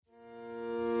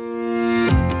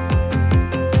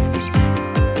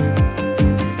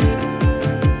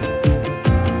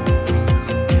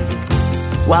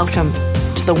Welcome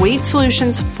to the Weight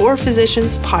Solutions for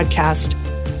Physicians podcast,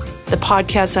 the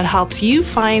podcast that helps you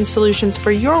find solutions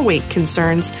for your weight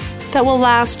concerns that will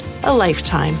last a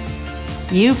lifetime.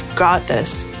 You've got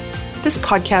this. This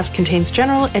podcast contains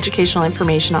general educational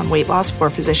information on weight loss for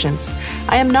physicians.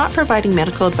 I am not providing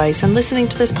medical advice, and listening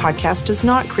to this podcast does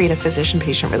not create a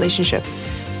physician-patient relationship.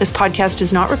 This podcast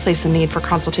does not replace the need for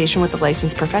consultation with a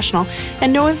licensed professional,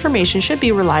 and no information should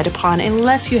be relied upon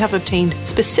unless you have obtained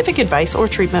specific advice or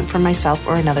treatment from myself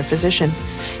or another physician.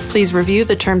 Please review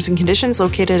the terms and conditions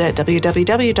located at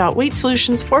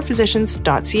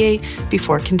www.weightsolutionsforphysicians.ca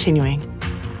before continuing.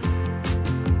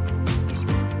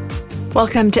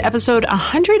 Welcome to episode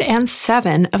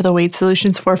 107 of the Weight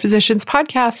Solutions for Physicians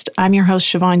podcast. I'm your host,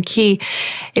 Siobhan Key.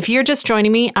 If you're just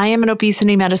joining me, I am an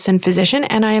obesity medicine physician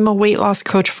and I am a weight loss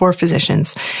coach for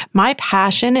physicians. My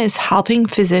passion is helping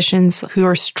physicians who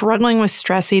are struggling with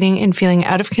stress eating and feeling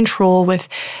out of control with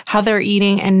how they're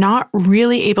eating and not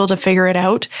really able to figure it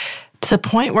out to the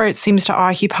point where it seems to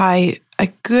occupy a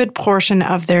good portion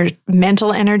of their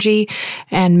mental energy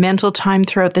and mental time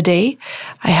throughout the day.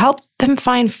 I help them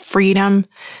find freedom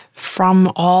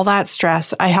from all that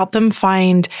stress. I help them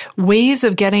find ways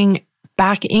of getting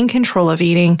back in control of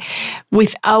eating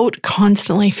without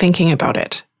constantly thinking about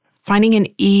it. Finding an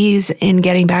ease in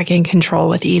getting back in control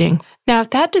with eating. Now, if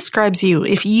that describes you,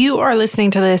 if you are listening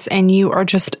to this and you are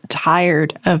just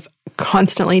tired of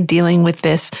constantly dealing with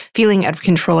this feeling out of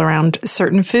control around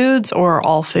certain foods or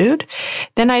all food,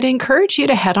 then I'd encourage you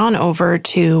to head on over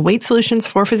to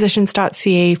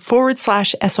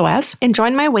weightsolutionsforphysicians.ca/SOS and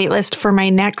join my waitlist for my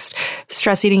next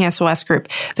Stress Eating SOS group.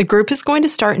 The group is going to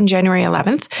start in January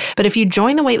 11th, but if you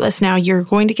join the waitlist now, you're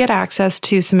going to get access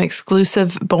to some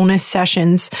exclusive bonus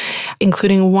sessions,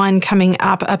 including one coming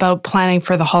up about planning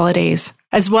for the holidays.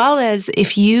 As well as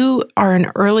if you are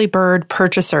an early bird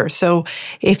purchaser. So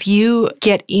if you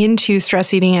get into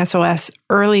Stress Eating SOS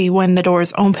early when the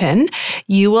doors open,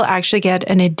 you will actually get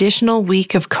an additional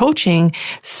week of coaching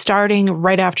starting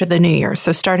right after the new year.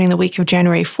 So starting the week of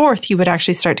January 4th, you would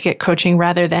actually start to get coaching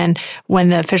rather than when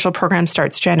the official program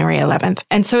starts January 11th.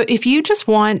 And so if you just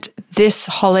want this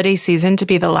holiday season to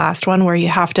be the last one where you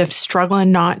have to struggle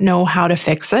and not know how to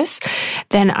fix this,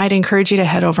 then I'd encourage you to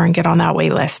head over and get on that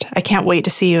wait list. I can't wait to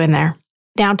see you in there.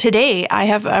 Now, today, I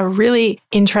have a really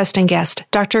interesting guest.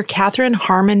 Dr. Catherine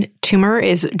Harmon-Toomer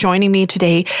is joining me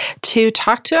today to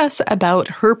talk to us about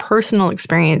her personal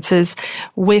experiences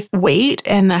with weight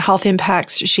and the health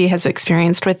impacts she has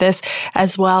experienced with this,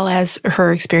 as well as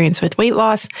her experience with weight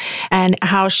loss and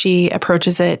how she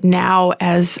approaches it now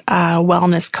as a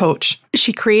wellness coach.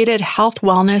 She created health,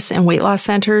 wellness, and weight loss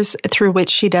centers through which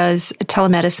she does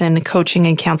telemedicine, coaching,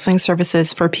 and counseling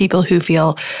services for people who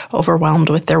feel overwhelmed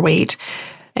with their weight.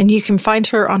 And you can find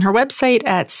her on her website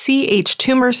at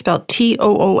CHToomer, spelled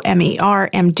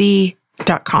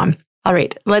TOOMERMD.com. All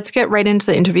right, let's get right into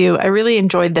the interview. I really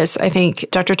enjoyed this. I think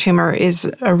Dr. Toomer is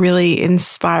a really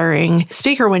inspiring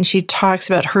speaker when she talks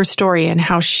about her story and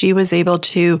how she was able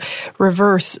to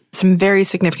reverse some very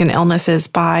significant illnesses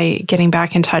by getting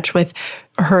back in touch with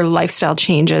her lifestyle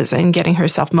changes and getting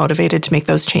herself motivated to make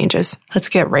those changes. Let's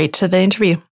get right to the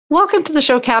interview. Welcome to the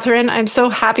show, Catherine. I'm so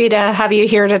happy to have you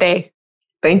here today.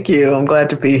 Thank you. I'm glad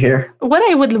to be here. What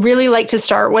I would really like to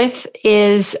start with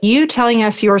is you telling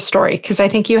us your story, because I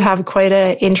think you have quite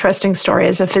an interesting story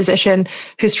as a physician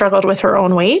who struggled with her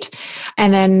own weight.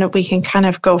 And then we can kind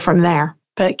of go from there.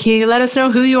 But can you let us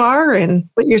know who you are and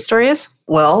what your story is?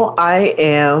 Well, I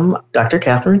am Dr.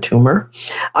 Catherine Toomer.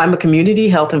 I'm a community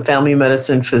health and family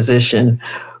medicine physician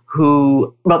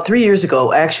who about 3 years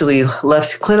ago actually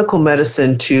left clinical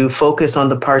medicine to focus on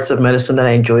the parts of medicine that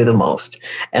I enjoy the most.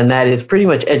 And that is pretty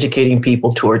much educating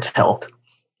people towards health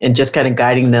and just kind of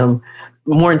guiding them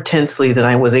more intensely than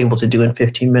I was able to do in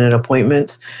 15-minute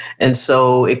appointments. And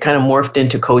so it kind of morphed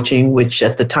into coaching, which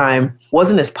at the time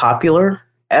wasn't as popular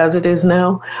as it is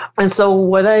now. And so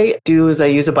what I do is I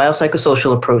use a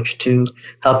biopsychosocial approach to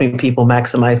helping people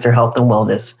maximize their health and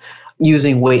wellness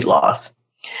using weight loss.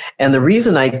 And the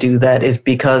reason I do that is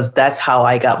because that's how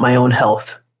I got my own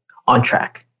health on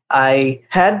track. I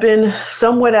had been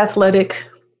somewhat athletic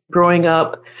growing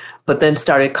up, but then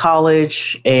started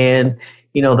college and,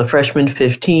 the freshman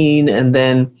 15, and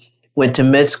then went to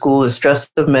med school, the stress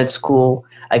of med school.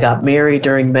 I got married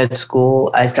during med school.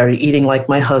 I started eating like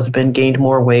my husband, gained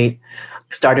more weight,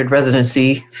 started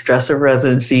residency, stress of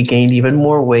residency, gained even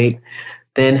more weight.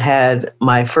 Then had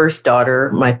my first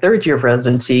daughter, my third year of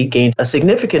residency, gained a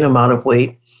significant amount of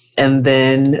weight. And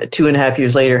then 2.5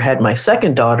 years later, had my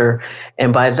second daughter.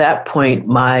 And by that point,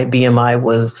 my BMI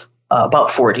was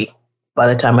about 40 by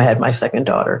the time I had my second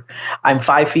daughter. I'm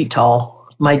 5 feet tall,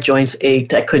 My joints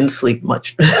ached. I couldn't sleep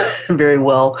much very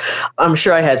well. I'm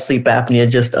sure I had sleep apnea,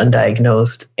 just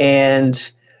undiagnosed.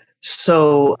 And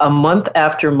so a month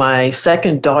after my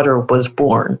second daughter was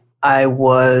born, I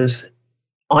was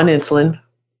on insulin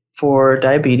for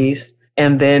diabetes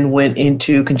and then went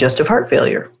into congestive heart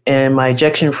failure. And my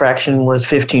ejection fraction was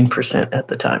 15% at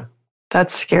the time.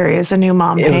 That's scary as a new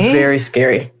mom. It was very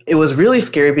scary. It was really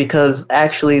scary because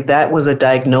actually that was a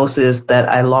diagnosis that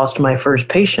I lost my first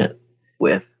patient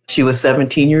with. She was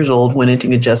 17 years old, went into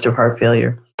congestive heart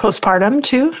failure. Postpartum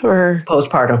too, or?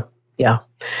 Postpartum, yeah.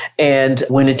 And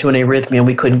went into an arrhythmia and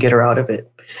we couldn't get her out of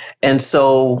it. And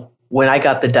so when I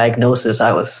got the diagnosis,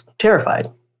 I was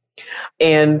terrified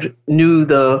and knew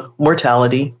the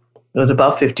mortality was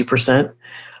about 50%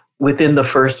 within the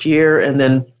first year and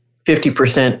then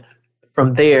 50%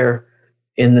 from there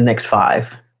in the next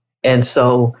 5. And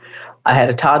so I had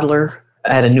a toddler,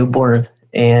 I had a newborn,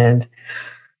 and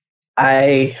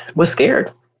I was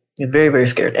scared, very, very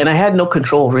scared. And I had no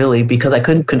control really because I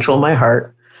couldn't control my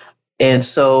heart. And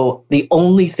so the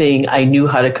only thing I knew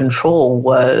how to control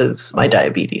was my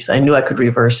diabetes. I knew I could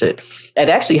reverse it. It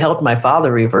actually helped my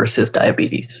father reverse his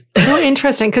diabetes. Oh,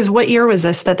 interesting. Because what year was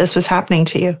this that this was happening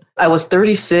to you? I was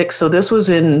 36. So this was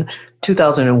in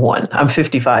 2001. I'm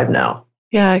 55 now.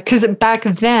 Yeah. Because back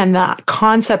then, that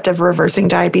concept of reversing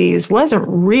diabetes wasn't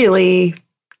really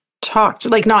talked,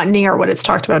 like not near what it's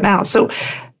talked about now. So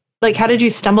like, how did you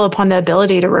stumble upon the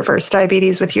ability to reverse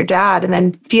diabetes with your dad and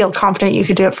then feel confident you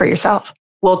could do it for yourself?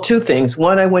 Well, 2 things.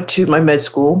 One, I went to my med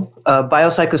school. A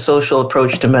biopsychosocial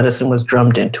approach to medicine was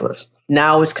drummed into us.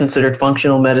 Now it's considered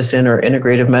functional medicine or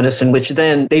integrative medicine, which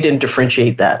then they didn't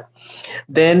differentiate that.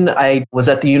 Then I was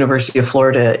at the University of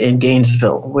Florida in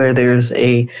Gainesville, where there's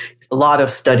a lot of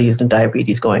studies in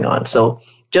diabetes going on. So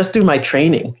just through my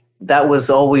training, that was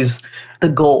always the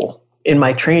goal in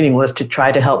my training, was to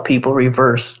try to help people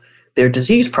reverse their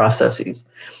disease processes.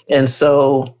 And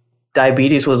so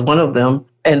diabetes was one of them.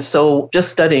 And so just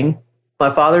studying, my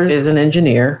father is an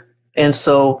engineer. And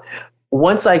so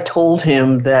once I told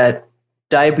him that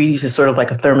diabetes is sort of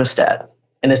like a thermostat,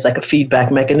 and it's like a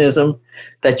feedback mechanism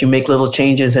that you make little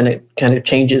changes and it kind of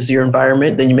changes your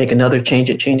environment. Then you make another change,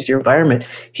 it changes your environment.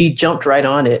 He jumped right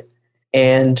on it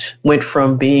and went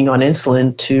from being on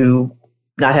insulin to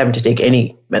not having to take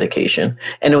any medication.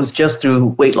 And it was just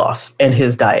through weight loss and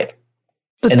his diet.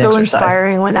 It's so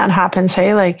inspiring when that happens.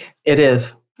 Hey, like it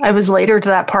is. I was later to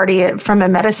that party from a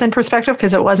medicine perspective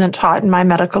because it wasn't taught in my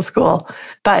medical school.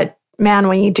 But man,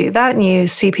 when you do that and you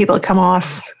see people come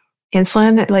off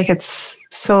insulin, like it's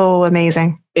so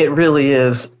amazing. It really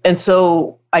is. And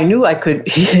so I knew I could.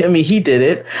 He did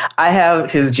it. I have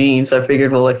his genes. I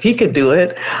figured, well, if he could do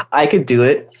it, I could do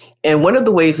it. And one of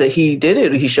the ways that he did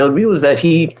it, he showed me, was that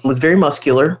he was very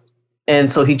muscular.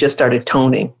 And so he just started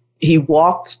toning. He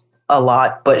walked a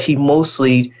lot, but he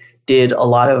mostly did a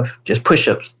lot of just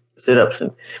push-ups, sit-ups.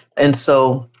 And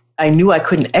so I knew I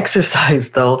couldn't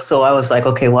exercise though. So I was like,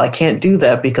 okay, well, I can't do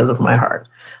that because of my heart.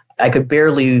 I could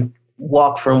barely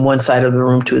walk from one side of the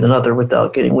room to another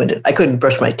without getting winded. I couldn't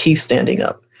brush my teeth standing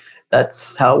up.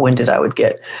 That's how winded I would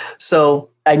get. So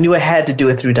I knew I had to do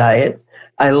it through diet.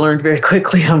 I learned very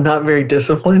quickly I'm not very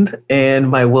disciplined and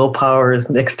my willpower is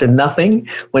next to nothing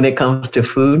when it comes to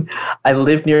food. I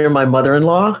live near my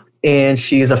mother-in-law and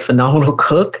she's a phenomenal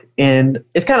cook. And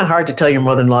it's kind of hard to tell your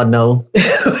mother-in-law no.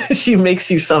 She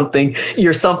makes you something,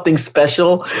 you're something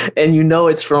special and you know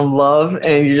it's from love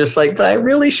and you're just like, but I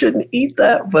really shouldn't eat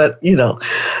that. But,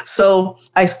 so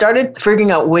I started figuring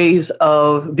out ways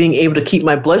of being able to keep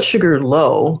my blood sugar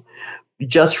low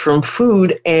just from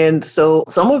food. And so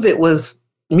some of it was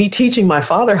me teaching my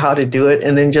father how to do it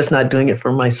and then just not doing it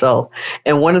for myself.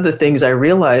 And one of the things I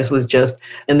realized was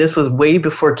and this was way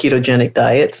before ketogenic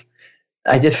diets,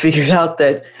 I just figured out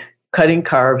that cutting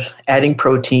carbs, adding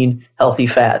protein, healthy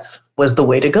fats was the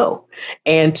way to go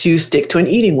and to stick to an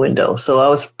eating window. So I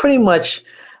was pretty much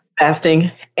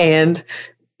fasting and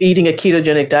eating a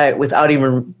ketogenic diet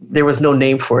there was no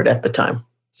name for it at the time.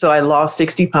 So I lost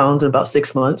 60 pounds in about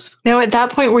 6 months. Now, at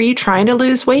that point, were you trying to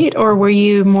lose weight or were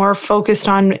you more focused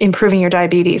on improving your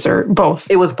diabetes or both?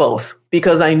 It was both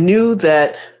because I knew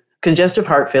that congestive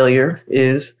heart failure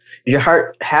is your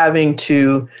heart having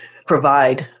to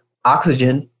provide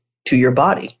oxygen to your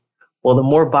body. Well, the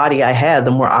more body I had,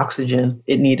 the more oxygen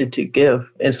it needed to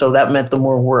give. And so that meant the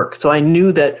more work. So I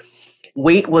knew that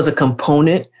weight was a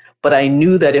component, but I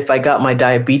knew that if I got my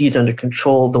diabetes under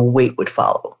control, the weight would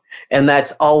follow. And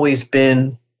that's always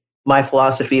been my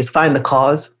philosophy, is find the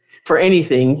cause for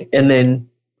anything and then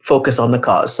focus on the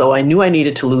cause. So I knew I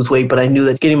needed to lose weight, but I knew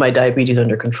that getting my diabetes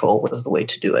under control was the way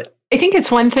to do it. I think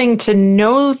it's one thing to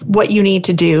know what you need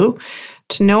to do,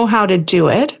 to know how to do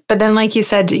it. But then, like you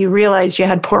said, you realized you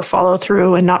had poor follow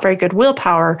through and not very good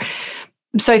willpower.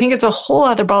 So I think it's a whole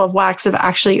other ball of wax of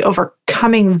actually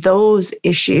overcoming those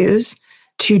issues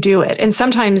to do it. And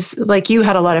sometimes, like you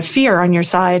had a lot of fear on your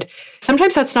side,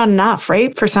 sometimes that's not enough,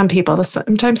 right? For some people,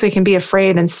 sometimes they can be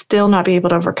afraid and still not be able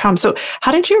to overcome. So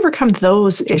how did you overcome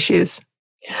those issues?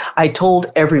 I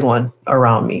told everyone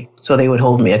around me so they would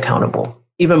hold me accountable.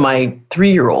 Even my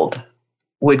 3-year-old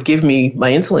would give me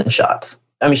my insulin shots.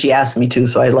 I mean, she asked me to,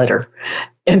 so I let her.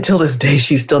 Until this day,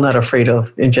 she's still not afraid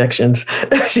of injections.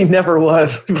 She never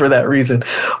was for that reason.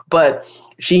 But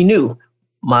she knew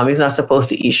mommy's not supposed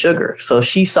to eat sugar. So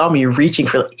she saw me reaching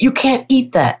for, you can't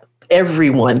eat that.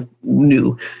 Everyone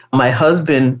knew. My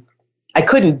husband, I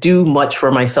couldn't do much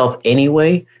for myself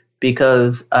anyway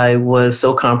because I was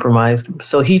so compromised.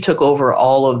 So he took over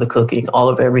all of the cooking, all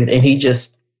of everything. And he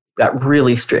just got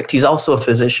really strict. He's also a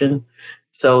physician,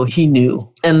 so he knew.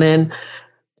 And then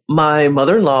my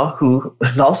mother-in-law, who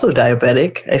is also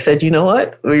diabetic, I said, you know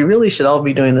what? We really should all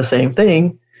be doing the same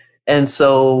thing. And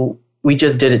so we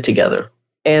just did it together.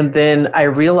 And then I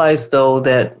realized, though,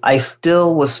 that I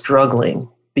still was struggling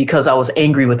because I was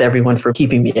angry with everyone for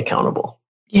keeping me accountable.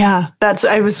 Yeah,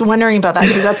 I was wondering about that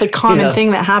because that's a common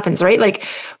thing that happens, right? Like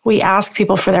we ask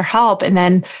people for their help and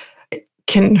then it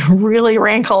can really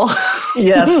rankle.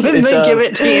 Yes, and they give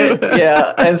it to you.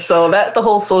 Yeah. And so that's the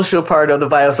whole social part of the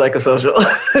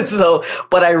biopsychosocial.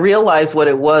 But I realized what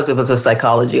it was a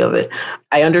psychology of it.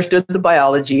 I understood the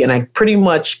biology and I pretty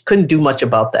much couldn't do much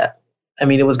about that. I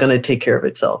mean, it was going to take care of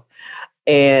itself.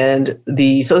 And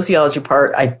the sociology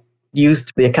part, I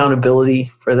used the accountability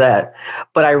for that.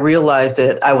 But I realized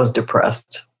that I was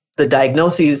depressed. The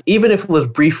diagnoses, even if it was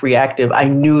brief reactive, I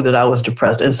knew that I was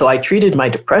depressed. And so I treated my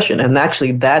depression. And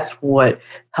actually, that's what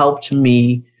helped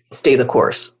me stay the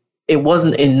course. It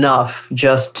wasn't enough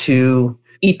just to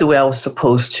eat the way I was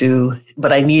supposed to,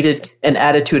 but I needed an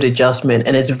attitude adjustment.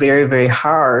 And it's very, very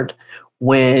hard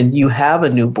when you have a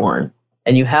newborn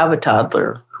and you have a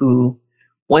toddler who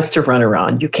wants to run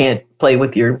around. You can't play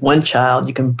with your one child.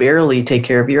 You can barely take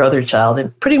care of your other child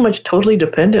and pretty much totally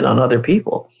dependent on other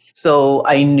people. So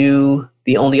I knew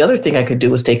the only other thing I could do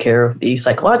was take care of the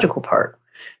psychological part.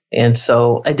 And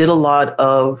so I did a lot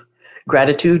of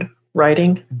gratitude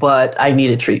writing, but I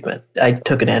needed treatment. I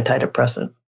took an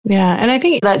antidepressant. Yeah. And I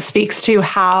think that speaks to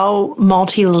how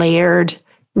multi-layered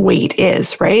weight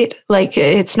is, right? Like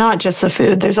it's not just the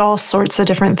food. There's all sorts of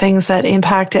different things that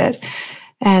impact it.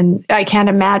 And I can't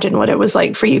imagine what it was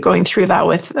like for you going through that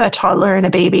with a toddler and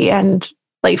a baby and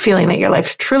like feeling that your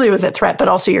life truly was at threat, but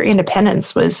also your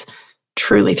independence was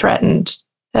truly threatened.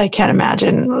 I can't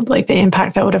imagine like the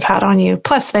impact that would have had on you.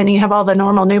 Plus, then you have all the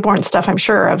normal newborn stuff, I'm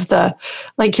sure, of the,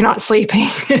 like you're not sleeping.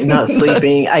 Not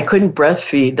sleeping. I couldn't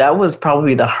breastfeed. That was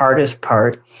probably the hardest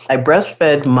part. I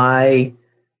breastfed my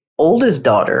oldest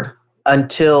daughter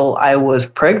until I was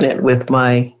pregnant with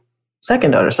my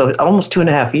second daughter. So almost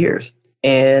 2.5 years.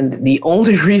 And the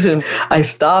only reason I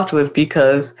stopped was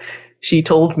because she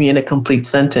told me in a complete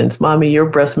sentence, "Mommy, your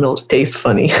breast milk tastes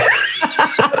funny."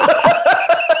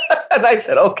 And I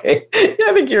said, okay,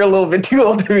 I think you're a little bit too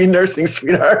old to be nursing,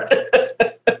 sweetheart.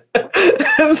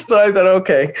 So I thought,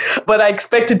 okay. But I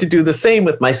expected to do the same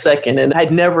with my second, and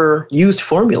I'd never used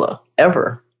formula,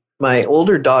 ever. My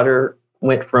older daughter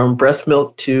went from breast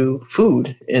milk to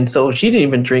food, and so she didn't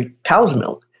even drink cow's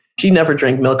milk. She never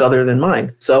drank milk other than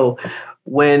mine. So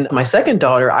when my second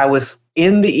daughter, I was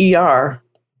in the ER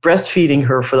breastfeeding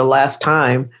her for the last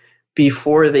time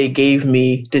before they gave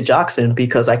me digoxin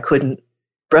because I couldn't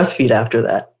breastfeed after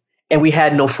that. And we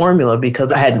had no formula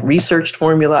because I hadn't researched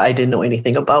formula. I didn't know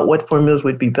anything about what formulas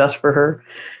would be best for her.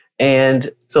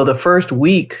 And so the first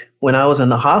week when I was in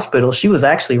the hospital, she was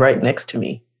actually right next to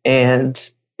me.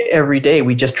 And every day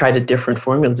we just tried a different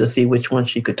formula to see which one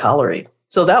she could tolerate.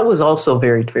 So that was also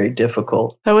very, very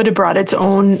difficult. That would have brought its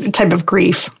own type of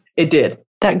grief. It did.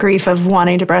 That grief of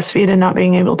wanting to breastfeed and not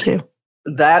being able to.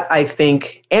 That, I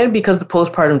think, and because of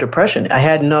postpartum depression, I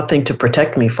had nothing to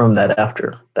protect me from that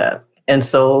after that. And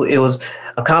so it was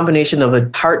a combination of a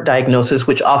heart diagnosis,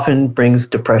 which often brings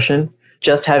depression,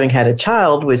 just having had a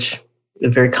child, which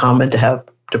is very common to have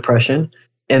depression,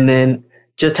 and then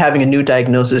just having a new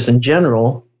diagnosis in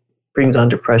general brings on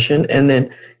depression, and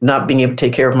then not being able to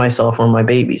take care of myself or my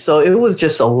baby. So it was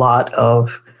just a lot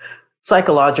of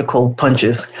psychological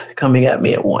punches coming at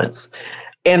me at once.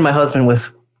 And my husband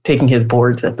was taking his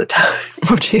boards at the time.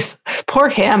 Oh, geez. Poor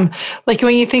him. Like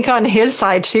when you think on his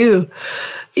side too,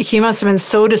 he must have been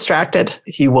so distracted.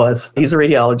 He was. He's a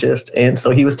radiologist. And so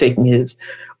he was taking his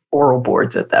oral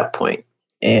boards at that point.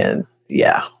 And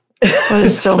yeah, Well,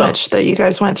 there's so much that you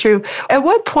guys went through. At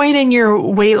what point in your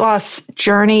weight loss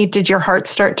journey did your heart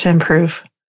start to improve?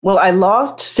 Well, I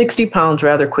lost 60 pounds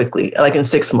rather quickly, like in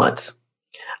 6 months,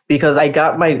 because I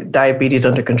got my diabetes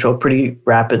under control pretty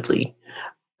rapidly.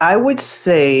 I would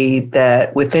say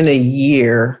that within a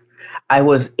year, I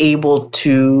was able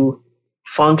to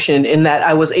function in that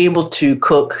I was able to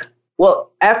cook.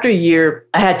 Well, after a year,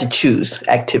 I had to choose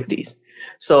activities.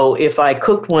 So if I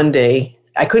cooked one day,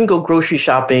 I couldn't go grocery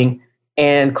shopping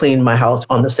and clean my house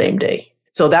on the same day.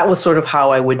 So that was sort of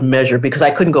how I would measure, because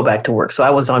I couldn't go back to work. So I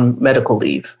was on medical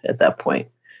leave at that point.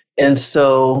 And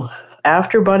so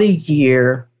after about a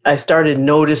year, I started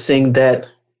noticing that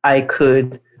I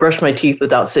could brush my teeth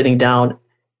without sitting down,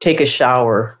 take a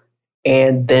shower,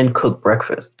 and then cook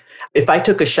breakfast. If I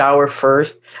took a shower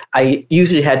first, I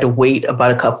usually had to wait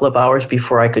about a couple of hours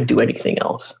before I could do anything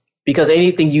else, because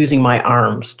anything using my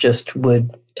arms just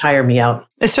would tire me out.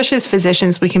 Especially as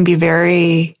physicians, we can be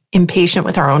very impatient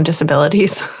with our own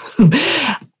disabilities.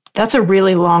 That's a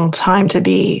really long time to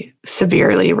be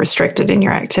severely restricted in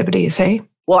your activities, hey?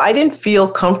 Well, I didn't feel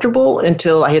comfortable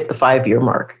until I hit the 5-year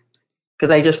mark,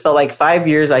 because I just felt like 5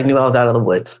 years, I knew I was out of the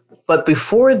woods. But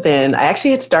before then, I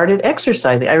actually had started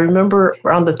exercising. I remember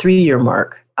around the 3-year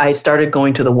mark, I started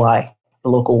going to the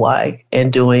local Y,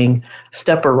 and doing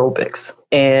step aerobics.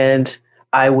 And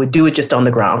I would do it just on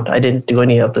the ground. I didn't do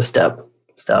any of the step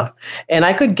stuff. And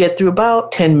I could get through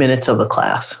about 10 minutes of the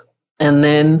class. And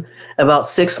then about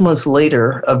 6 months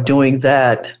later of doing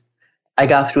that, I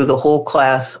got through the whole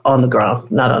class on the ground,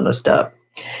 not on the step.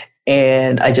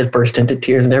 And I just burst into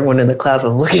tears, and everyone in the class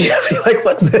was looking at me like,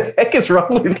 what the heck is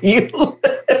wrong with you?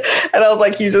 And I was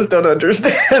like, you just don't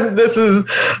understand. This is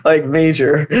like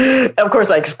major. Of course,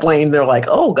 I explained. They're like,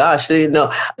 oh, gosh, they didn't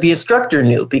know. The instructor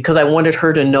knew, because I wanted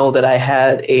her to know that I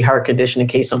had a heart condition in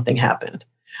case something happened.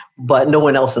 But no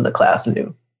one else in the class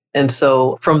knew. And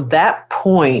so from that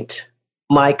point,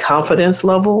 my confidence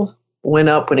level went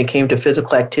up when it came to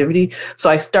physical activity. So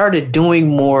I started doing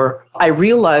more. I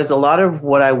realized a lot of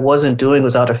what I wasn't doing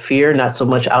was out of fear, not so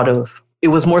much it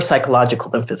was more psychological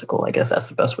than physical. I guess that's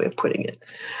the best way of putting it.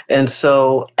 And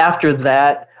so after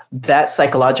that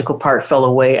psychological part fell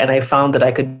away, and I found that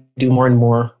I could do more and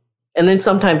more. And then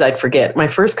sometimes I'd forget. My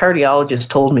first cardiologist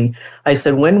told me, I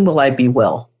said, when will I be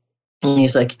well? And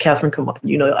he's like, Catherine, come on,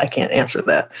 I can't answer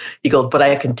that. He goes, but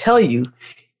I can tell you,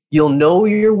 you'll know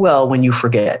you're well when you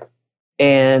forget.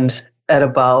 And at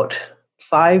about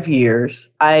 5 years,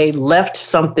 I left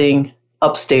something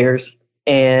upstairs,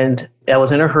 and I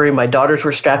was in a hurry. My daughters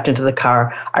were strapped into the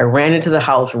car. I ran into the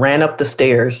house, ran up the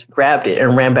stairs, grabbed it,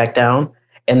 and ran back down,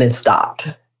 and then stopped.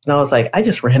 And I was like, I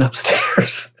just ran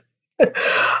upstairs.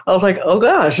 I was like, oh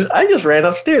gosh, I just ran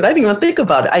upstairs. I didn't even think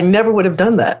about it. I never would have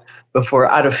done that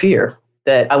before, out of fear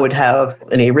that I would have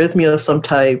an arrhythmia of some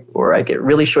type, or I get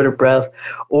really short of breath,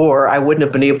 or I wouldn't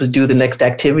have been able to do the next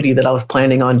activity that I was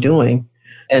planning on doing.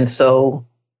 And so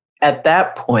at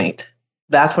that point,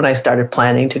 that's when I started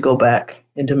planning to go back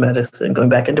into medicine, going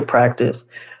back into practice.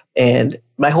 And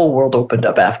my whole world opened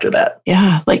up after that.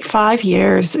 Yeah, like 5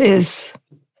 years is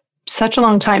such a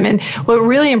long time. And what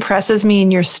really impresses me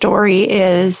in your story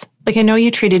is, like, I know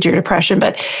you treated your depression,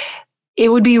 but it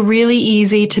would be really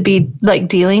easy to be like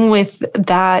dealing with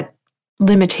that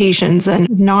limitations and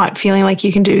not feeling like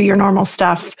you can do your normal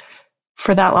stuff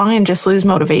for that long and just lose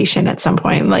motivation at some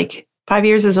point. Like 5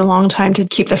 years is a long time to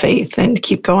keep the faith and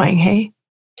keep going. Hey,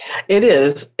 it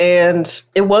is. And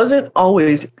it wasn't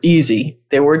always easy.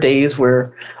 There were days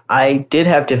where I did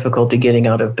have difficulty getting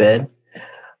out of bed.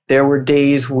 There were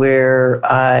days where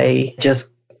I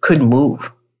just couldn't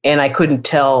move. And I couldn't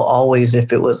tell always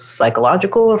if it was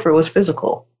psychological or if it was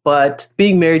physical. But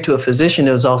being married to a physician,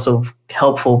 it was also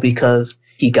helpful because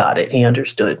he got it. He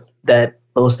understood that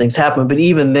those things happen. But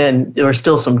even then, there were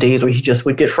still some days where he just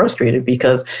would get frustrated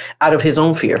because out of his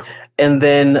own fear. And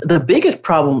then the biggest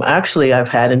problem actually I've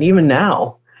had, and even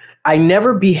now, I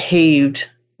never behaved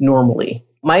normally.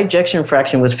 My ejection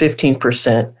fraction was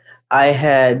 15%. I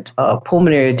had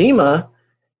pulmonary edema,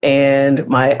 and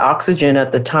my oxygen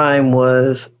at the time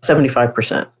was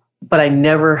 75%. But I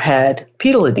never had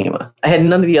pedal edema. I had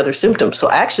none of the other symptoms. So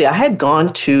actually, I had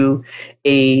gone to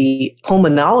a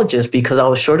pulmonologist because I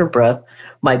was short of breath.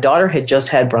 My daughter had just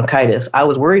had bronchitis. I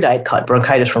was worried I had caught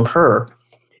bronchitis from her.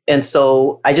 And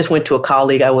so I just went to a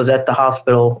colleague. I was at the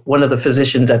hospital, one of the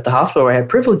physicians at the hospital where I had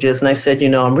privileges. And I said,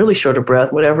 I'm really short of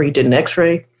breath, whatever. He did an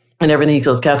x-ray and everything. He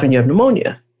goes, Catherine, you have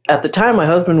pneumonia. At the time, my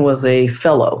husband was a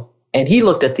fellow. And he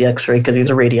looked at the x-ray because he was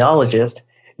a radiologist.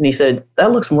 And he said,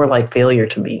 that looks more like failure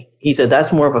to me. He said,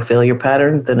 that's more of a failure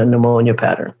pattern than a pneumonia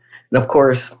pattern. And of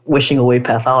course, wishing away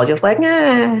pathology, I was like,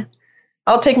 nah.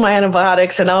 I'll take my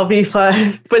antibiotics and I'll be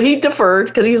fine. But he deferred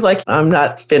because he was like, I'm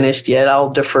not finished yet.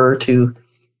 I'll defer to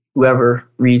whoever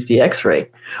reads the x-ray.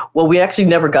 Well, we actually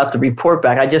never got the report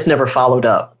back. I just never followed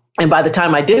up. And by the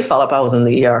time I did follow up, I was in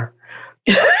the ER,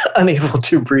 unable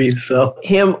to breathe. So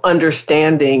him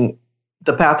understanding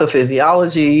the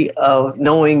pathophysiology of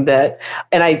knowing that,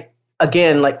 and I,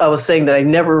 again, like I was saying, that I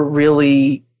never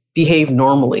really behaved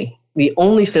normally. The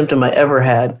only symptom I ever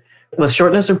had was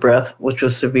shortness of breath, which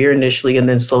was severe initially and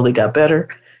then slowly got better.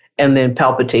 And then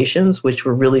palpitations, which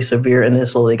were really severe and then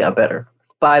slowly got better.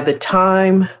 By the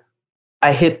time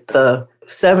I hit the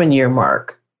 7-year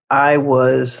mark, I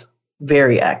was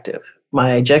very active.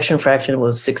 My ejection fraction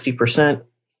was 60%.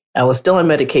 I was still on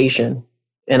medication,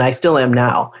 and I still am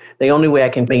now. The only way I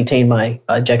can maintain my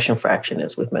ejection fraction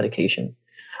is with medication.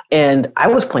 And I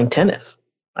was playing tennis.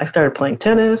 I started playing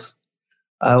tennis.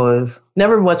 I was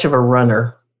never much of a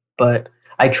runner, but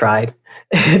I tried.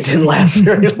 It didn't last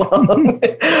very long.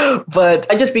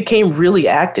 But I just became really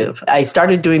active. I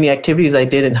started doing the activities I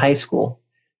did in high school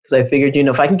because I figured,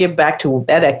 if I can get back to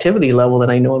that activity level,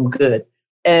 then I know I'm good.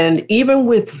 And even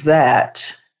with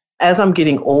that, as I'm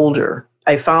getting older,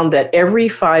 I found that every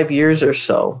 5 years or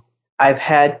so, I've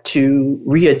had to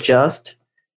readjust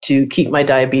to keep my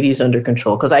diabetes under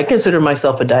control, because I consider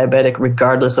myself a diabetic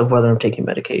regardless of whether I'm taking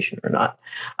medication or not.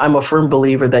 I'm a firm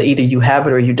believer that either you have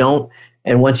it or you don't.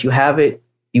 And once you have it,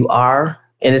 you are.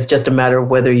 And it's just a matter of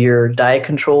whether you're diet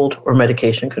controlled or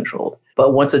medication controlled.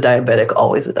 But once a diabetic,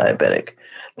 always a diabetic.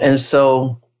 And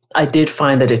so I did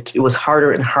find that it was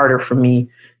harder and harder for me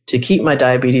to keep my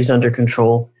diabetes under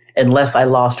control unless I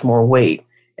lost more weight.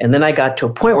 And then I got to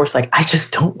a point where it's like, I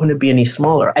just don't want to be any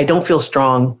smaller. I don't feel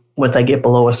strong once I get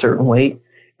below a certain weight.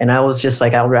 And I was just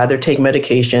like, I'd rather take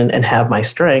medication and have my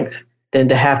strength than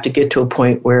to have to get to a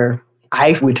point where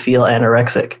I would feel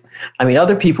anorexic. I mean,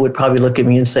 other people would probably look at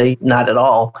me and say, not at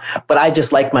all. But I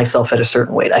just like myself at a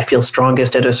certain weight. I feel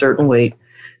strongest at a certain weight.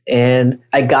 And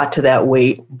I got to that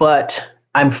weight. But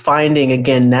I'm finding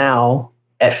again now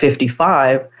at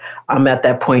 55, I'm at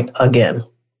that point again.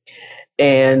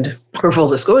 And for full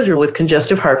disclosure, with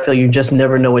congestive heart failure, you just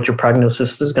never know what your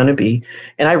prognosis is going to be.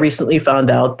 And I recently found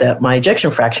out that my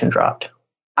ejection fraction dropped.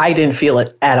 I didn't feel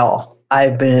it at all.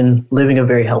 I've been living a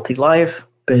very healthy life,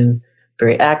 been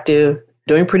very active,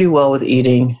 doing pretty well with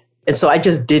eating. And so I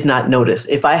just did not notice.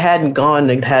 If I hadn't gone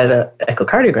and had an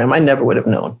echocardiogram, I never would have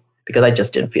known because I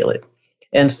just didn't feel it.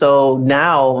 And so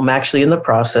now I'm actually in the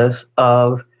process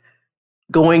of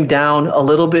going down a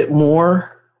little bit more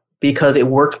because it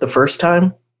worked the first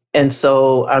time. And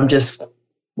so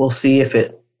we'll see if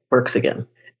it works again.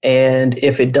 And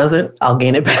if it doesn't, I'll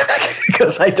gain it back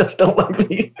because I just don't like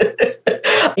me.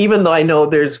 Even though I know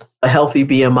there's a healthy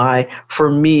BMI,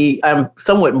 for me, I'm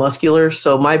somewhat muscular.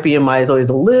 So my BMI is always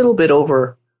a little bit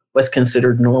over what's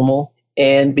considered normal.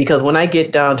 And because when I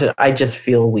get down to, I just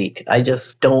feel weak. I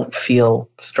just don't feel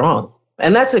strong.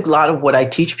 And that's a lot of what I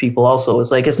teach people also is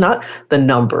like, it's not the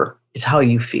number, it's how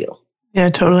you feel. Yeah,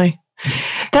 totally.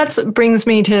 That brings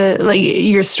me to like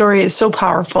your story is so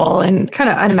powerful and kind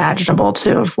of unimaginable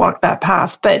to have walked that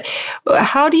path. But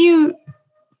how do you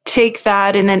take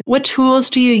that and then what tools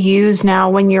do you use now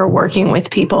when you're working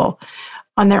with people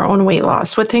on their own weight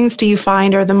loss? What things do you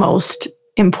find are the most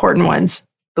important ones?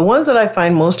 The ones that I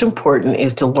find most important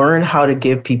is to learn how to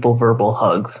give people verbal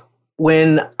hugs.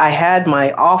 When I had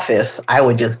my office, I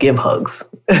would just give hugs.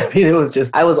 I mean,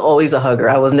 I was always a hugger.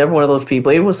 I was never one of those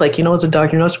people. It was like, as a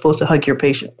doctor, you're not supposed to hug your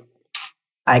patient.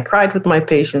 I cried with my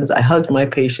patients. I hugged my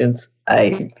patients.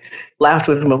 I laughed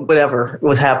with them, whatever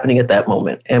was happening at that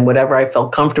moment and whatever I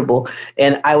felt comfortable.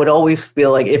 And I would always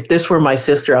feel like if this were my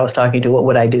sister I was talking to, what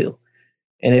would I do?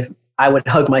 And if I would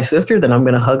hug my sister, then I'm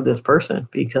going to hug this person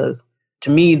because to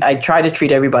me, I try to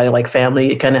treat everybody like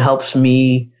family. It kind of helps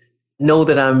me know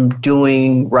that I'm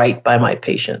doing right by my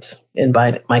patients and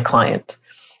by my clients.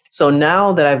 So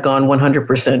now that I've gone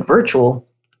 100% virtual,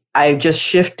 I've just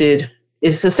shifted.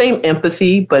 It's the same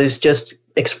empathy, but it's just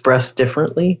expressed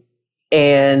differently.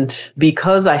 And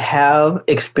because I have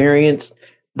experienced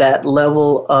that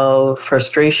level of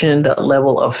frustration, that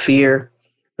level of fear,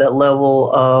 that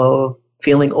level of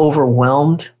feeling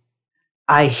overwhelmed,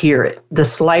 I hear it. The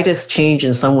slightest change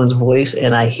in someone's voice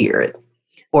and I hear it.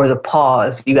 Or the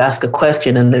pause, you ask a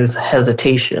question and there's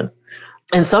hesitation.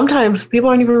 And sometimes people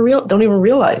don't even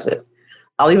realize it.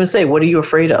 I'll even say, what are you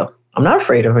afraid of? I'm not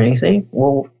afraid of anything.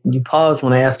 Well, you paused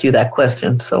when I asked you that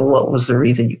question. So what was the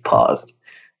reason you paused?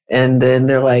 And then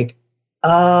they're like,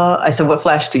 I said, what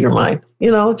flashed to your mind?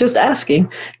 Just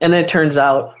asking. And then it turns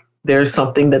out there's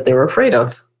something that they were afraid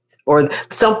of. or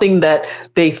something that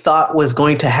they thought was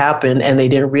going to happen and they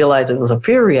didn't realize it was a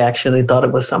fear reaction. They thought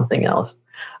it was something else.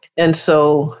 And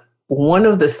so one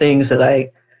of the things that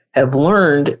I have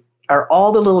learned are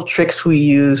all the little tricks we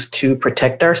use to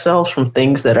protect ourselves from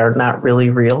things that are not really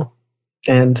real.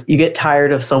 And you get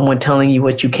tired of someone telling you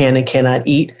what you can and cannot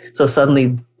eat. So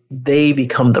suddenly they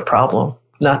become the problem,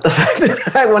 not the fact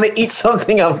that I want to eat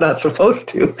something I'm not supposed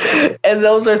to. And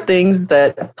those are things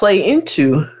that play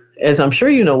into, as I'm sure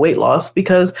you know, weight loss,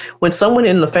 because when someone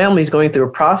in the family is going through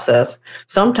a process,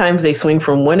 sometimes they swing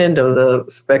from one end of the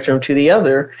spectrum to the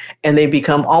other, and they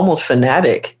become almost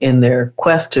fanatic in their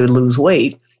quest to lose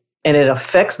weight. And it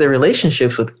affects their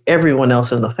relationships with everyone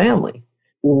else in the family.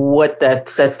 What that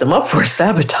sets them up for is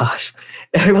sabotage.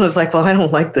 Everyone's like, well, I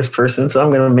don't like this person, so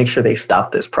I'm going to make sure they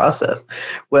stop this process,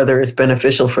 whether it's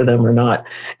beneficial for them or not.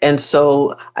 And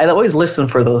so I always listen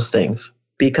for those things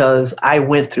because I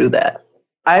went through that.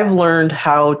 I've learned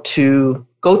how to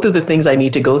go through the things I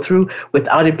need to go through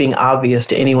without it being obvious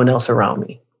to anyone else around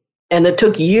me. And it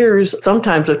took years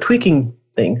sometimes of tweaking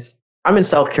things. I'm in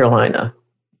South Carolina.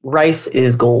 Rice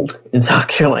is gold in South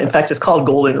Carolina. In fact, it's called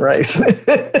golden rice.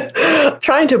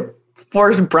 Trying to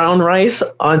force brown rice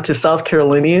onto South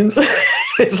Carolinians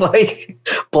is like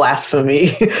blasphemy.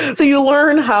 So you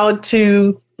learn how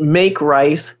to make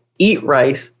rice, eat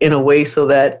rice in a way so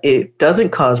that it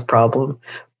doesn't cause problem,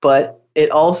 but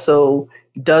it also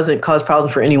doesn't cause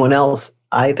problems for anyone else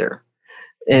either.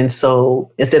 And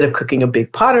so instead of cooking a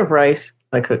big pot of rice,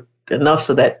 I cook enough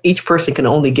so that each person can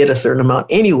only get a certain amount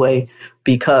anyway,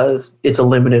 because it's a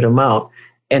limited amount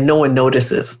and no one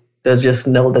notices. They'll just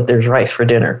know that there's rice for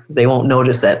dinner. They won't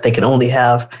notice that they can only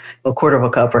have a quarter of a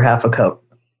cup or half a cup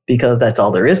because that's all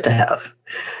there is to have.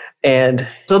 And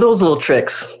so those little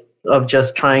tricks of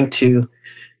just trying to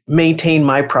maintain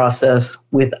my process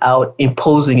without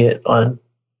imposing it on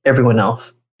everyone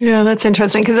else. Yeah, that's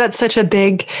interesting because that's such a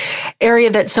big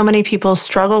area that so many people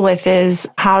struggle with is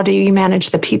how do you manage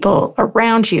the people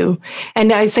around you?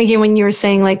 And I was thinking when you were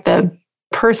saying like the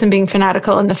person being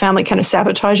fanatical and the family kind of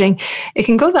sabotaging, it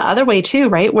can go the other way too,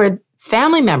 right? Where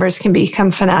family members can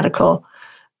become fanatical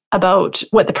about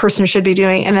what the person should be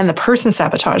doing and then the person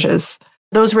sabotages.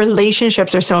 Those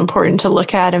relationships are so important to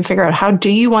look at and figure out how do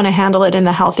you want to handle it in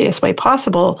the healthiest way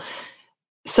possible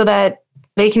so that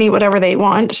they can eat whatever they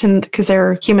want, and because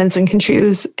they're humans and can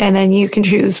choose, and then you can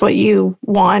choose what you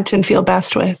want and feel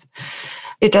best with.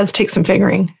 It does take some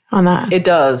figuring on that. It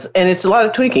does. And it's a lot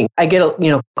of tweaking. I get,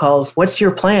 calls, what's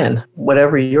your plan?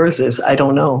 Whatever yours is, I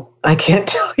don't know. I can't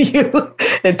tell you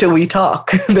until we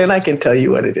talk. Then I can tell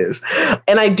you what it is.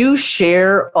 And I do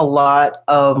share a lot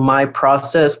of my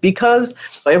process because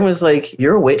everyone's like,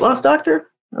 you're a weight loss doctor?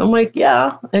 I'm like,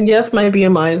 yeah. And yes, my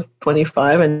BMI is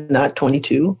 25 and not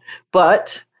 22,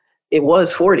 but it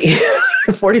was 40,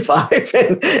 45,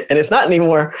 and it's not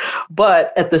anymore.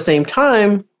 But at the same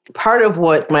time, part of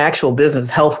what my actual business,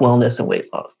 health, wellness, and weight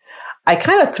loss, I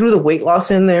kind of threw the weight loss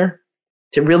in there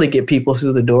to really get people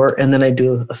through the door. And then I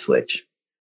do a switch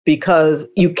because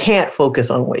you can't focus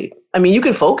on weight. I mean, you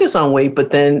can focus on weight,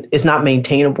 but then it's not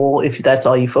maintainable if that's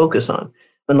all you focus on,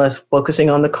 unless focusing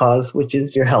on the cause, which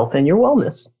is your health and your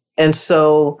wellness. And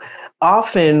so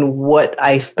often what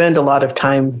I spend a lot of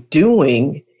time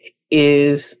doing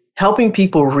is helping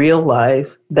people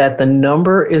realize that the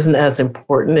number isn't as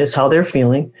important as how they're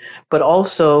feeling, but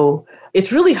also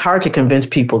it's really hard to convince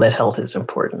people that health is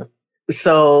important.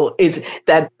 So it's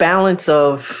that balance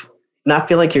of not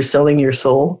feeling like you're selling your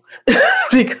soul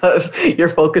because you're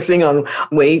focusing on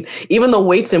weight, even though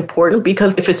weight's important,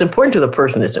 because if it's important to the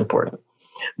person, it's important.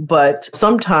 But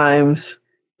sometimes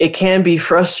it can be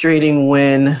frustrating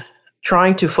when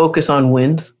trying to focus on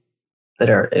wins that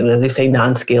are, as they say,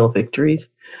 non-scale victories,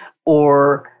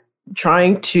 or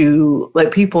trying to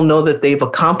let people know that they've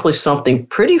accomplished something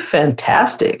pretty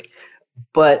fantastic,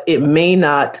 but it may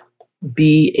not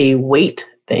be a weight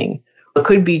thing. It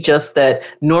could be just that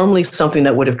normally something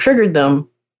that would have triggered them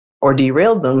or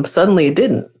derailed them, suddenly it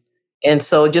didn't. And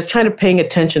so just trying to paying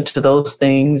attention to those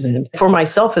things, and for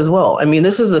myself as well. I mean,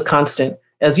 this is a constant,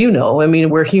 as you know. I mean,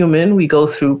 we're human. We go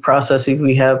through processes.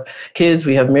 We have kids.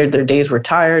 We have married. Their days we're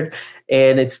tired.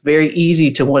 And it's very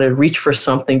easy to want to reach for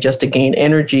something just to gain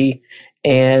energy.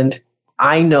 And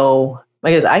I know,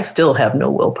 I guess I still have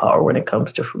no willpower when it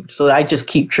comes to food. So I just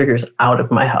keep triggers out of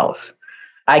my house.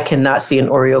 I cannot see an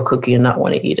Oreo cookie and not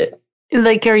want to eat it.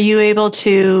 Like, are you able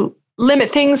to limit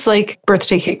things? Like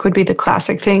birthday cake would be the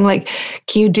classic thing. Like,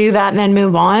 can you do that and then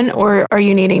move on? Or are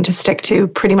you needing to stick to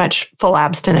pretty much full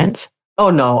abstinence? Oh,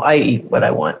 no, I eat what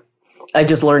I want. I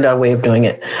just learned our way of doing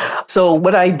it. So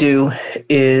what I do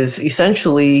is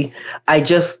essentially I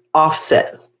just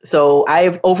offset So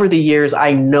over the years,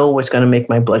 I know what's going to make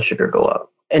my blood sugar go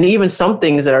up. And even some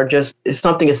things that are just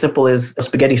something as simple as a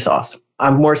spaghetti sauce.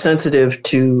 I'm more sensitive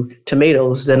to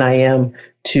tomatoes than I am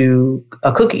to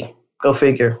a cookie. Go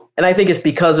figure. And I think it's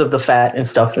because of the fat and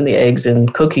stuff in the eggs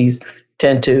and cookies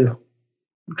tend to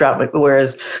drop it.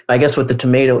 Whereas I guess with the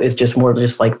tomato, it's just more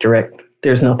just like direct.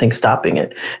 There's nothing stopping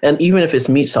it. And even if it's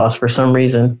meat sauce, for some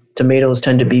reason, tomatoes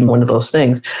tend to be one of those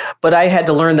things. But I had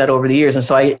to learn that over the years. And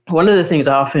so one of the things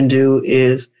I often do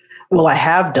is, I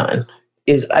have done,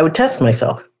 is I would test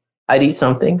myself. I'd eat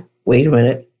something, wait a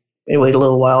minute, and wait a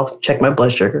little while, check my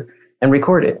blood sugar, and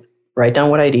record it. Write down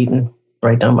what I'd eaten,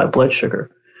 write down my blood sugar.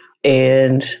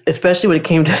 And especially when it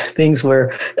came to things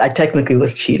where I technically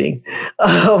was cheating,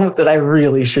 that I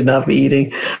really should not be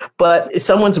eating. But it's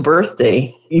someone's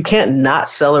birthday. You can't not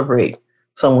celebrate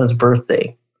someone's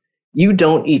birthday. You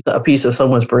don't eat a piece of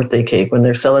someone's birthday cake. When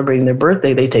they're celebrating their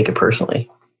birthday, they take it personally.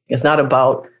 It's not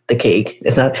about the cake.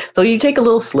 It's not. So you take a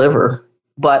little sliver,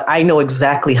 but I know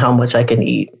exactly how much I can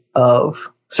eat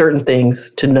of certain things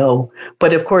to know.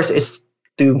 But of course, it's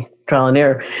through trial and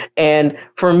error. And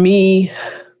for me,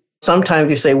 sometimes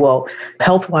you say, well,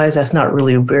 health-wise, that's not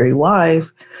really very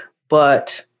wise,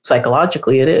 but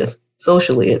psychologically it is.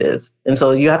 Socially it is. And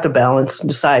so you have to balance and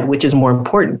decide which is more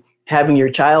important. Having your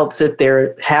child sit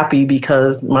there happy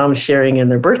because mom's sharing in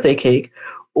their birthday cake,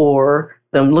 or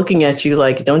them looking at you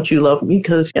like, don't you love me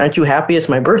because aren't you happy it's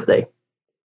my birthday?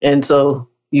 And so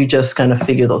you just kind of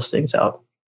figure those things out.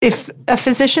 If a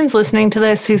physician's listening to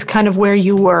this who's kind of where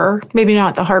you were, maybe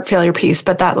not the heart failure piece,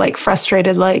 but that like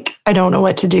frustrated, like, I don't know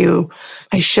what to do,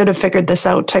 I should have figured this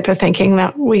out type of thinking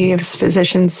that we as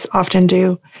physicians often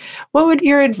do, what would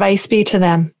your advice be to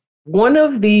them? One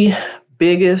of the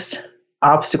biggest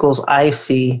obstacles I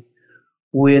see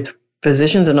with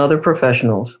physicians and other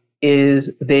professionals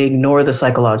is they ignore the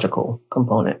psychological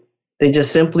component. They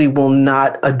just simply will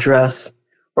not address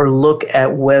or look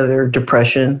at whether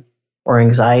depression or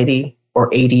anxiety or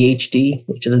ADHD,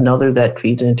 which is another that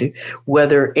feeds into,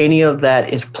 whether any of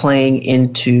that is playing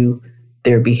into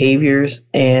their behaviors,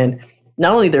 and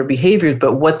not only their behaviors,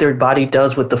 but what their body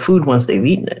does with the food once they've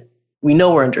eaten it. We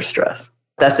know we're under stress.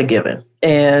 That's a given.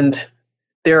 And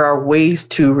there are ways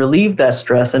to relieve that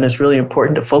stress, and it's really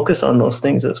important to focus on those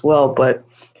things as well. But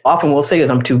often we'll say,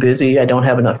 I'm too busy, I don't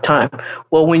have enough time.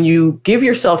 Well, when you give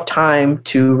yourself time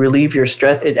to relieve your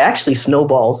stress, it actually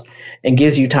snowballs and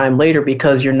gives you time later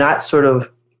because you're not sort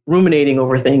of ruminating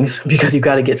over things because you've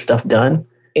got to get stuff done.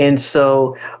 And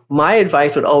so my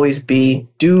advice would always be,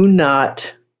 do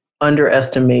not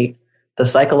underestimate the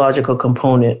psychological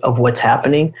component of what's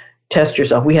happening. Test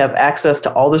yourself. We have access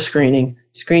to all the screening.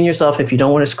 Screen yourself. If you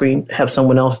don't want to screen, have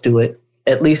someone else do it.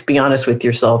 At least be honest with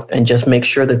yourself and just make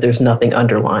sure that there's nothing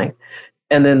underlying.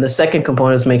 And then the second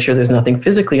component is make sure there's nothing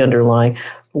physically underlying.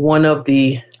 One of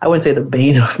the, I wouldn't say the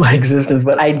bane of my existence,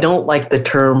 but I don't like the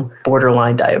term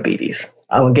borderline diabetes.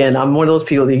 Again, I'm one of those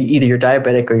people that either you're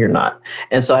diabetic or you're not.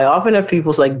 And so I often have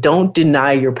people say, don't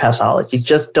deny your pathology.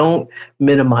 Just don't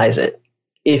minimize it.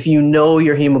 If you know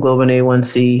your hemoglobin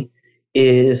A1C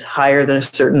is higher than a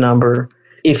certain number,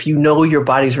 if you know your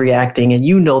body's reacting and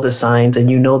you know the signs and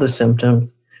you know the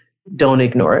symptoms, don't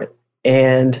ignore it.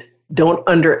 And don't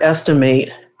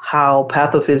underestimate how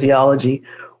pathophysiology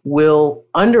will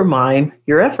undermine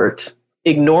your efforts.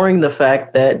 Ignoring the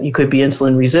fact that you could be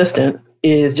insulin resistant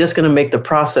is just going to make the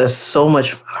process so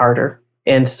much harder.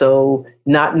 And so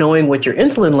not knowing what your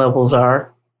insulin levels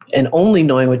are and only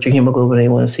knowing what your hemoglobin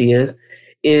A1C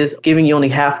is giving you only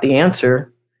half the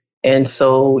answer. And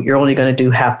so you're only going to do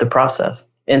half the process.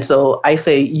 And so I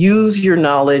say, use your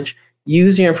knowledge,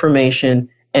 use your information,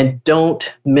 and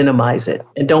don't minimize it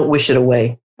and don't wish it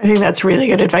away. I think that's really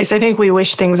good advice. I think we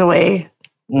wish things away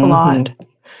a lot.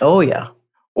 Oh, yeah.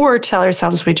 Or tell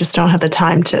ourselves we just don't have the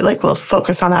time to, like, we'll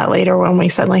focus on that later when we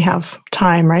suddenly have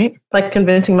time, right? Like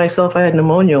convincing myself I had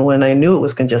pneumonia when I knew it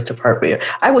was congestive heart failure.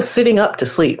 I was sitting up to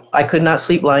sleep. I could not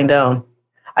sleep lying down.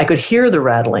 I could hear the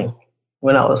rattling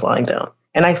when I was lying down.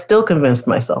 And I still convinced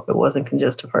myself it wasn't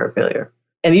congestive heart failure.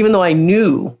 And even though I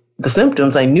knew the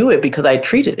symptoms, I knew it because I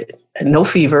treated it. I had no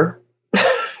fever.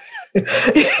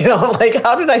 Like,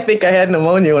 how did I think I had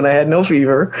pneumonia when I had no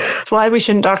fever? That's why we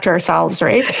shouldn't doctor ourselves,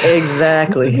 right?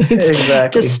 Exactly.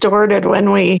 It's distorted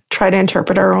when we try to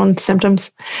interpret our own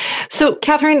symptoms. So,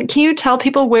 Catherine, can you tell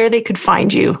people where they could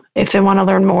find you if they want to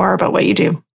learn more about what you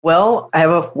do? Well, I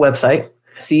have a website,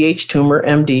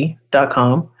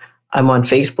 chtoomermd.com. I'm on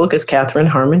Facebook as Catherine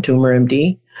Harmon Toomer,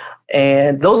 MD.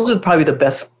 And those are probably the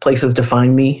best places to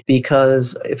find me,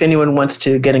 because if anyone wants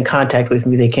to get in contact with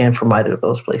me, they can from either of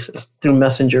those places, through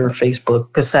Messenger or Facebook,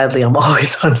 because sadly, I'm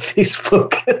always on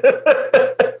Facebook.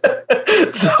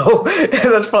 So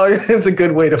it's a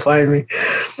good way to find me.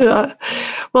 Yeah.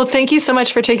 Well, thank you so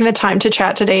much for taking the time to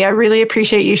chat today. I really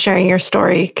appreciate you sharing your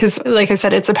story because, like I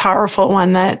said, it's a powerful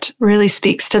one that really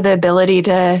speaks to the ability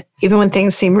to, even when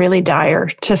things seem really dire,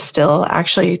 to still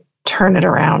actually turn it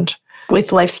around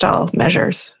with lifestyle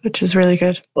measures, which is really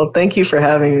good. Well, thank you for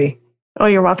having me. Oh,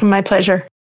 you're welcome. My pleasure.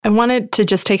 I wanted to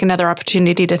just take another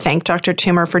opportunity to thank Dr.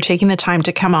 Toomer for taking the time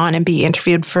to come on and be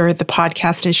interviewed for the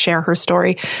podcast and share her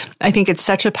story. I think it's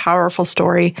such a powerful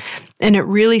story, and it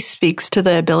really speaks to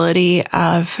the ability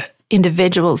of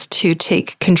individuals to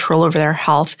take control over their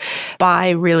health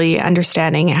by really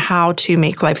understanding how to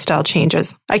make lifestyle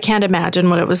changes. I can't imagine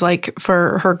what it was like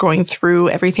for her going through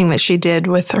everything that she did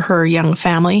with her young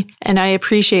family. And I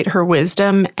appreciate her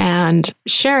wisdom and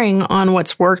sharing on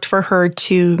what's worked for her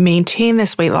to maintain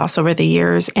this weight loss over the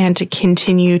years and to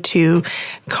continue to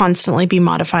constantly be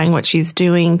modifying what she's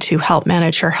doing to help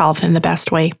manage her health in the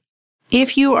best way.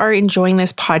 If you are enjoying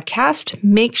this podcast,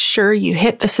 make sure you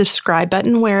hit the subscribe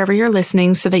button wherever you're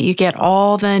listening so that you get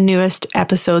all the newest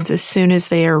episodes as soon as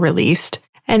they are released.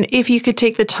 And if you could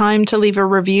take the time to leave a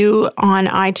review on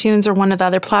iTunes or one of the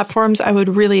other platforms, I would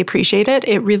really appreciate it.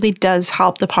 It really does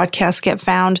help the podcast get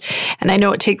found. And I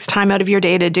know it takes time out of your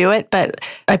day to do it, but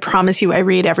I promise you I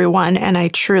read everyone and I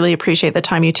truly appreciate the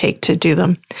time you take to do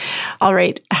them. All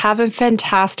right. Have a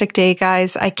fantastic day,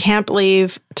 guys. I can't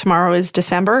believe tomorrow is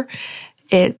December.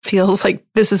 It feels like,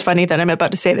 this is funny that I'm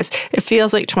about to say this, it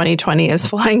feels like 2020 is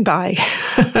flying by.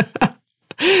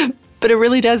 But it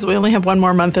really does. We only have one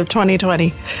more month of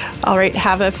 2020. All right.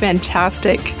 Have a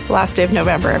fantastic last day of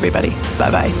November, everybody.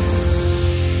 Bye-bye.